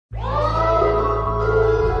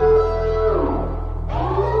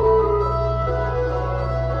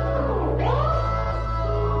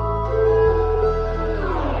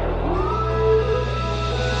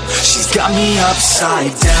got me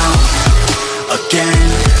upside down again,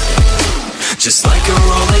 just like a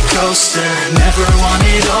roller coaster. Never want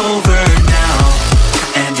it over now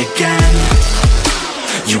and again.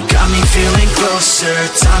 You got me feeling closer.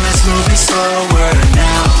 Time is moving slower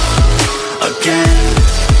now again.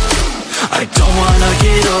 I don't wanna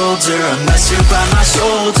get older unless you're by my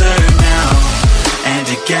shoulder now and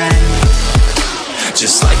again.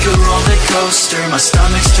 Just like a roller coaster, my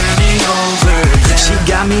stomach's turning over. She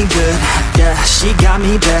got me good, yeah, she got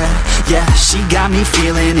me bad. Yeah, she got me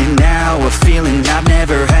feeling it now, a feeling I've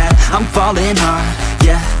never had. I'm falling hard,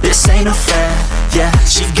 yeah, this ain't a fad. Yeah,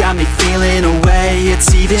 she got me feeling a way,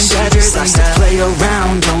 it's even better than that. She likes to play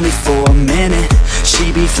around only for a minute.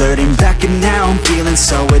 She be flirting back and now I'm feeling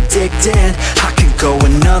so addicted. I could go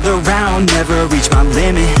another round, never reach my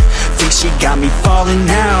limit. Think she got me falling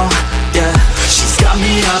now, yeah. She's got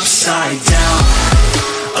me upside down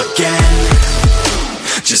again,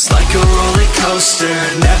 just like a roller coaster.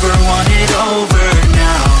 Never want it over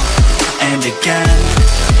now and again.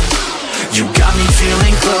 You got me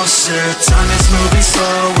feeling closer. Time is moving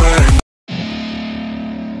slower.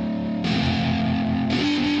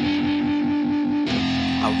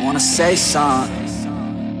 I wanna say something,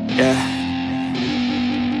 yeah.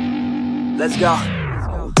 Let's go.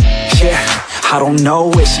 Yeah, I don't know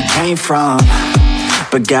where she came from,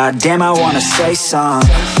 but goddamn, I wanna say something.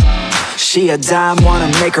 She a dime, wanna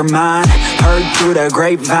make her mine. Heard through the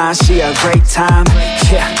grapevine, she a great time.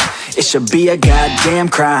 Yeah, it should be a goddamn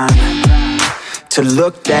crime to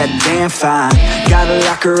look that damn fine. Gotta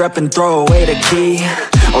lock her up and throw away the key,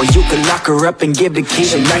 or you could lock her up and give the key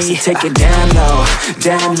to me. Take it down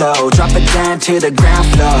low, drop it down to the ground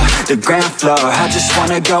floor, the ground floor. I just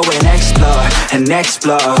wanna go and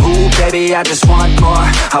explore, ooh baby, I just want more,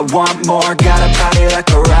 I want more. Got a body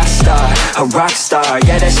like a rock star,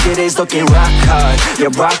 yeah, that shit is looking rock hard,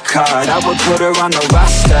 yeah, rock hard. I would put her on the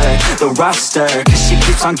roster, cause she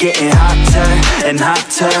keeps on getting hotter and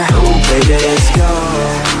hotter. Ooh baby, let's go.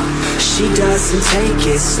 She doesn't take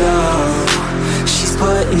it slow, she's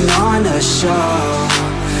putting on a show.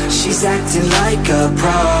 She's acting like a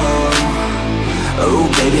pro. Oh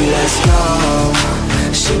baby, let's go.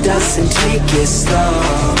 She doesn't take it slow,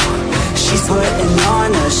 she's putting on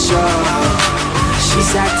a show.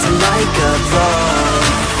 She's acting like a pro.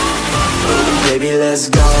 Oh baby, let's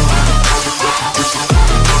go.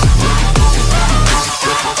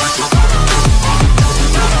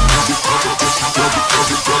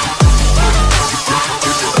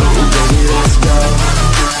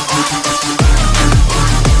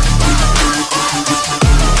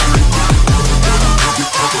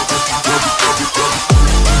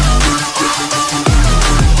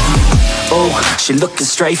 She looking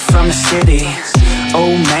straight from the city.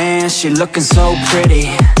 Oh man, she looking so pretty.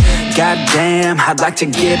 Goddamn, I'd like to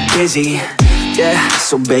get busy. Yeah,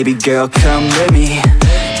 so baby girl, come with me.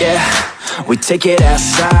 Yeah, we take it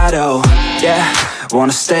outside, oh yeah.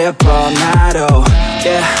 Wanna stay up all night, oh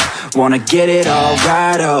yeah. Wanna get it all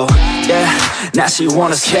right, oh yeah. Now she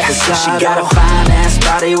wanna skip the slide. She got a fine ass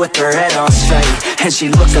body with her head on straight, and she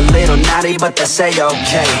look a little naughty, but that's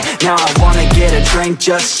a-okay. Now I wanna get a drink,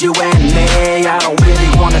 just you and me. I don't really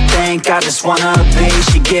wanna think, I just wanna be.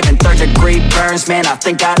 She giving third-degree burns, man, I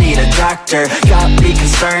think I need a doctor. Got me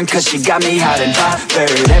concerned, cause she got me hot and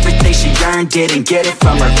bothered. Everything she earned, didn't get it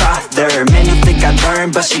from her father. Man, you think I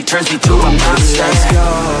learned, but she turns me to a monster. Let's go.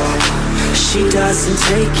 She doesn't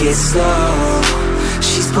take it slow,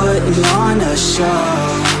 she's putting on a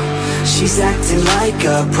show. She's acting like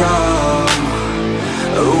a pro.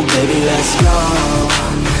 Oh baby, let's go.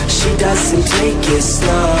 She doesn't take it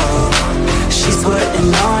slow, she's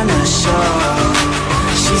putting on a show.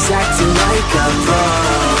 She's acting like a pro.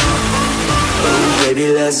 Oh baby,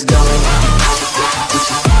 let's go.